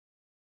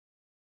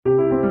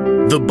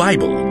The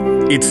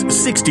Bible. It's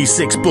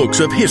 66 books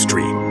of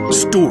history,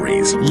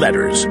 stories,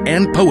 letters,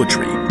 and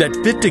poetry that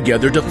fit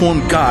together to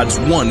form God's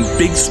one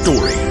big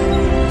story.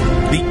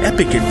 The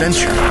epic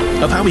adventure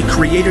of how He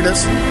created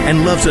us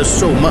and loves us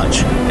so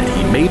much that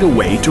He made a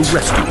way to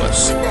rescue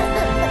us.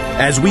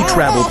 As we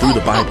travel through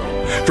the Bible,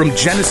 from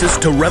Genesis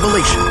to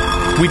Revelation,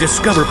 we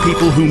discover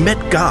people who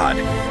met God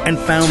and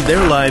found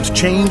their lives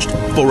changed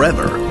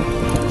forever.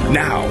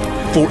 Now,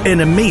 for an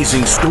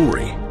amazing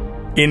story,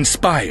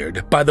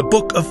 inspired by the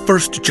book of 1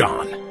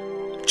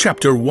 John,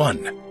 chapter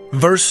 1,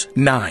 verse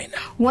 9.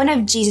 One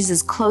of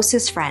Jesus'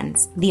 closest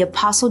friends, the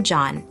Apostle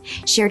John,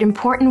 shared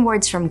important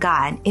words from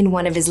God in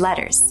one of his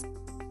letters.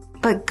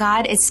 But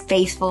God is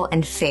faithful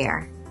and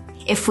fair.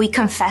 If we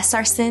confess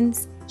our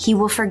sins, He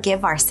will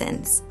forgive our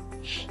sins.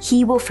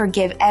 He will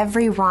forgive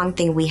every wrong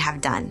thing we have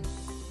done.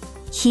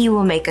 He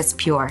will make us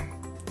pure.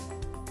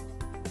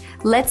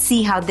 Let's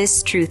see how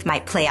this truth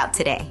might play out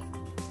today.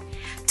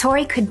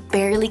 Tori could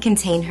barely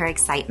contain her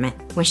excitement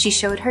when she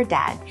showed her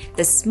dad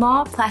the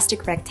small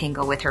plastic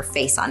rectangle with her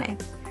face on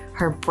it,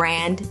 her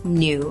brand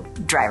new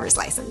driver's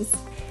license.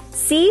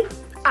 See?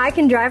 I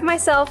can drive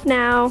myself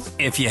now.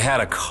 If you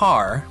had a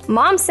car.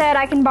 Mom said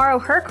I can borrow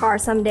her car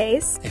some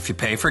days. If you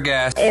pay for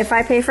gas. If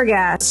I pay for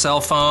gas.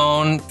 Cell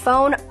phone.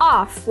 Phone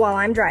off while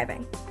I'm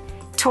driving.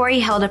 Tori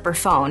held up her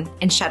phone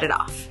and shut it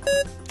off.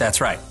 That's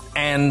right.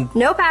 And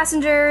no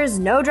passengers,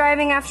 no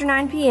driving after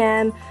 9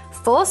 p.m.,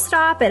 full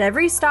stop at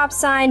every stop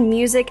sign,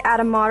 music at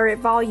a moderate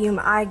volume.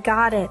 I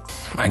got it.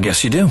 I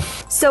guess you do.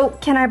 So,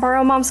 can I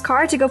borrow Mom's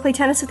car to go play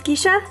tennis with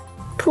Keisha?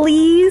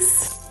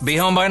 Please? Be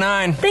home by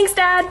 9. Thanks,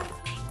 Dad.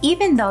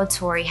 Even though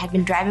Tori had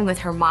been driving with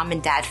her mom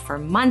and dad for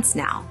months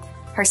now,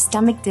 her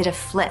stomach did a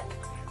flip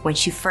when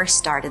she first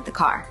started the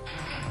car.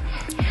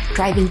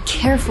 Driving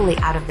carefully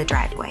out of the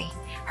driveway,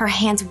 her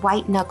hands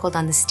white-knuckled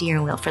on the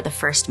steering wheel for the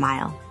first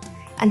mile,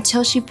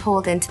 until she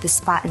pulled into the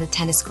spot in the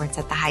tennis courts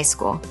at the high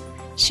school.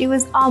 She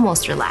was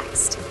almost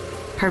relaxed.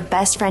 Her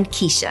best friend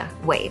Keisha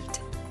waved.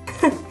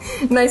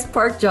 Nice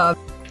park job.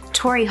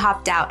 Tori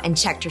hopped out and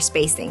checked her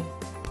spacing.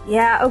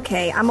 Yeah,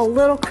 okay, I'm a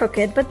little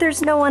crooked, but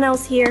there's no one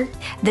else here.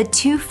 The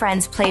two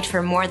friends played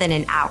for more than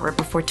an hour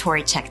before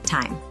Tori checked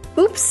time.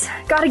 Oops,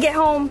 gotta get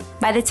home.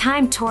 By the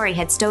time Tori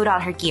had stowed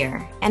out her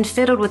gear and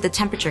fiddled with the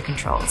temperature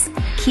controls,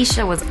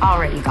 Keisha was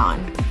already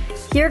gone.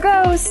 Here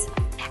goes.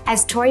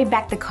 As Tori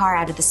backed the car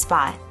out of the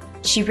spot,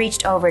 she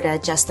reached over to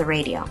adjust the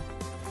radio.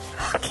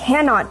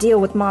 Cannot deal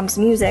with Mom's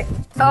music.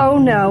 Oh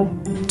no.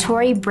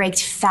 Tori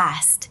braked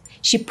fast.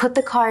 She put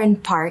the car in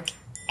park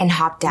and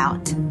hopped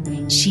out.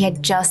 She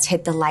had just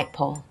hit the light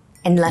pole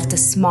and left a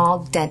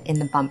small dent in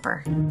the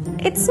bumper.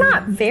 It's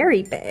not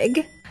very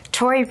big.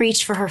 Tori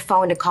reached for her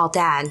phone to call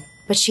Dad,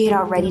 but she had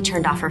already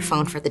turned off her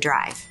phone for the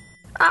drive.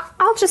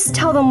 I'll just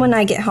tell them when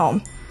I get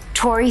home.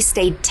 Tori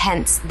stayed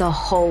tense the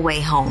whole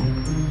way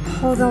home.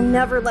 Oh, they'll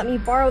never let me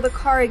borrow the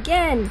car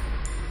again.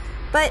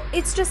 But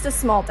it's just a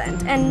small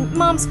dent, and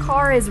Mom's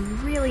car is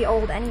really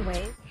old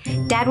anyway.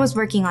 Dad was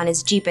working on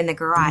his Jeep in the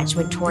garage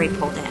when Tori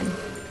pulled in.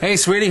 Hey,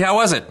 sweetie, how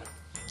was it?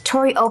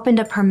 Tori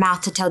opened up her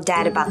mouth to tell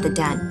Dad about the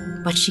dent,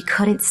 but she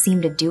couldn't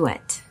seem to do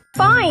it.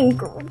 Fine,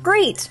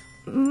 great.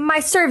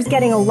 My serve's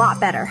getting a lot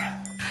better.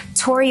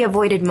 Tori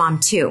avoided Mom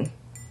too.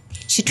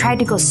 She tried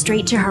to go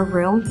straight to her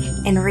room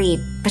and read,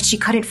 but she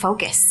couldn't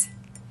focus.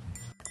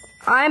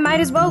 I might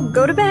as well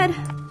go to bed.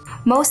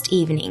 Most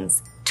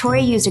evenings,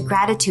 Tori used a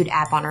gratitude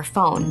app on her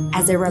phone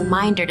as a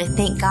reminder to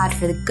thank God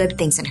for the good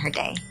things in her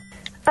day.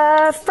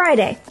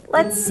 Friday.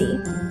 Let's see.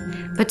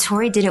 But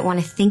Tori didn't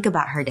want to think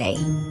about her day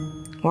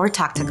or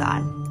talk to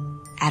God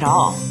at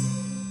all.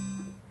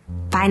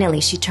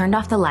 Finally, she turned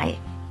off the light,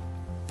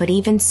 but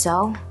even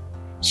so,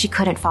 she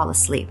couldn't fall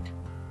asleep.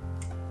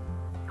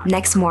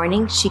 Next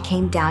morning, she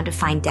came down to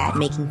find Dad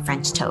making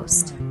French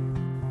toast.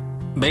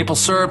 Maple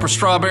syrup or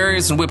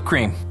strawberries and whipped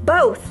cream?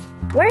 Both.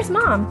 Where's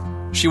Mom?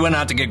 She went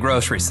out to get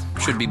groceries.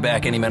 Should be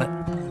back any minute.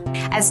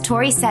 As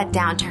Tori sat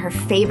down to her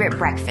favorite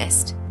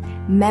breakfast,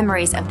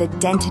 memories of the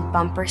dented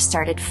bumper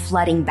started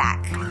flooding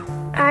back.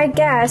 I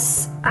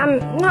guess.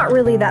 I'm not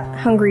really that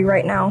hungry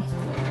right now.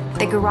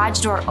 The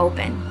garage door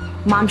opened.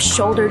 Mom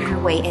shouldered her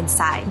way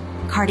inside,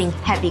 carting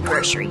heavy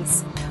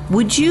groceries.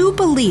 Would you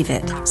believe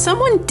it?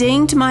 Someone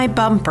dinged my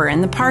bumper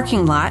in the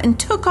parking lot and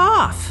took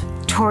off.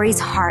 Tori's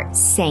heart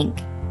sank.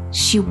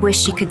 She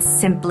wished she could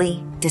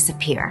simply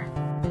disappear.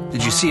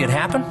 Did you see it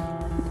happen?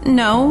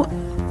 No,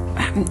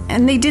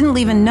 and they didn't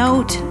leave a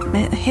note.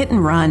 Hit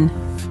and run.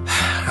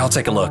 I'll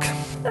take a look.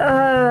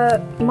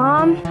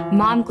 Mom?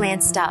 Mom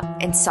glanced up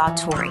and saw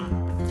Tori.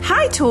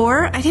 Hi,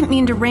 Tor. I didn't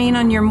mean to rain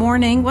on your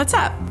morning. What's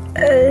up?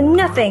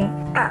 Nothing.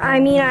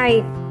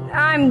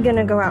 I'm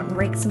gonna go out and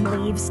rake some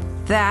leaves.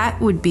 That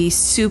would be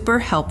super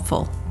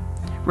helpful.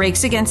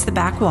 Rakes against the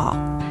back wall.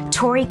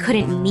 Tori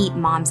couldn't meet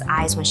Mom's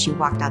eyes when she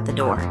walked out the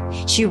door.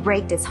 She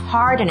raked as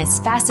hard and as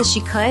fast as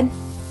she could,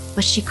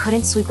 but she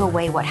couldn't sweep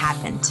away what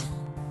happened.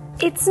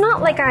 It's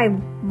not like I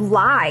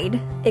lied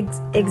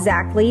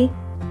exactly.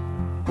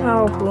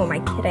 Oh, who am I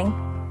kidding?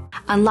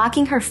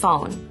 Unlocking her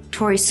phone,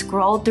 Tori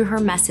scrolled through her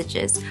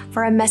messages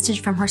for a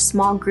message from her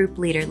small group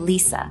leader,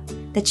 Lisa,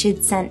 that she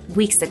had sent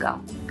weeks ago.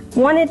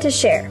 Wanted to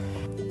share.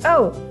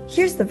 Oh,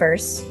 here's the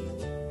verse.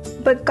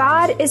 But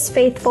God is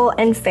faithful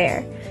and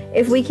fair.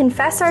 If we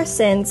confess our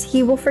sins,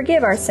 He will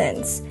forgive our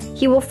sins.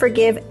 He will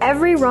forgive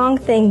every wrong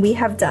thing we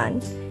have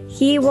done.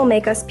 He will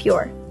make us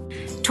pure.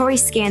 Tori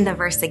scanned the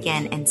verse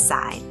again and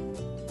sighed.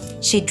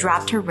 She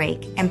dropped her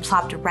rake and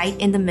plopped right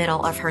in the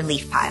middle of her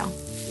leaf pile.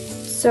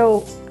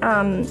 So,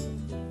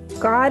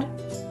 God,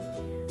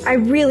 I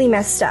really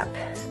messed up.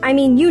 I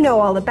mean, you know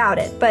all about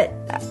it, but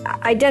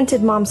I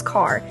dented Mom's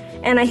car,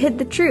 and I hid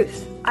the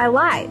truth. I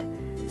lied.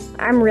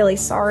 I'm really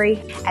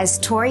sorry. As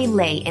Tori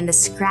lay in the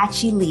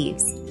scratchy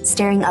leaves,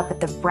 staring up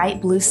at the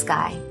bright blue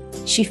sky,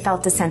 she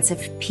felt a sense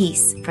of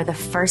peace for the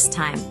first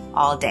time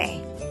all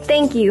day.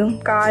 Thank you,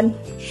 God.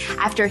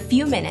 After a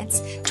few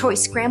minutes, Tori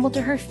scrambled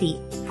to her feet,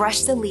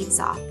 brushed the leaves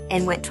off,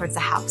 and went towards the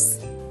house.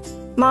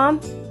 Mom,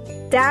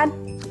 Dad,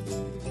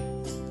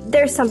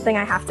 there's something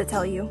I have to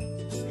tell you.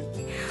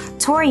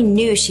 Tori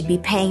knew she'd be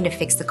paying to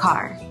fix the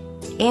car,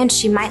 and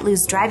she might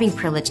lose driving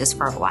privileges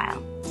for a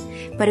while.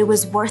 But it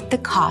was worth the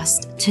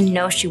cost to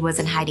know she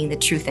wasn't hiding the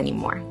truth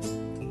anymore.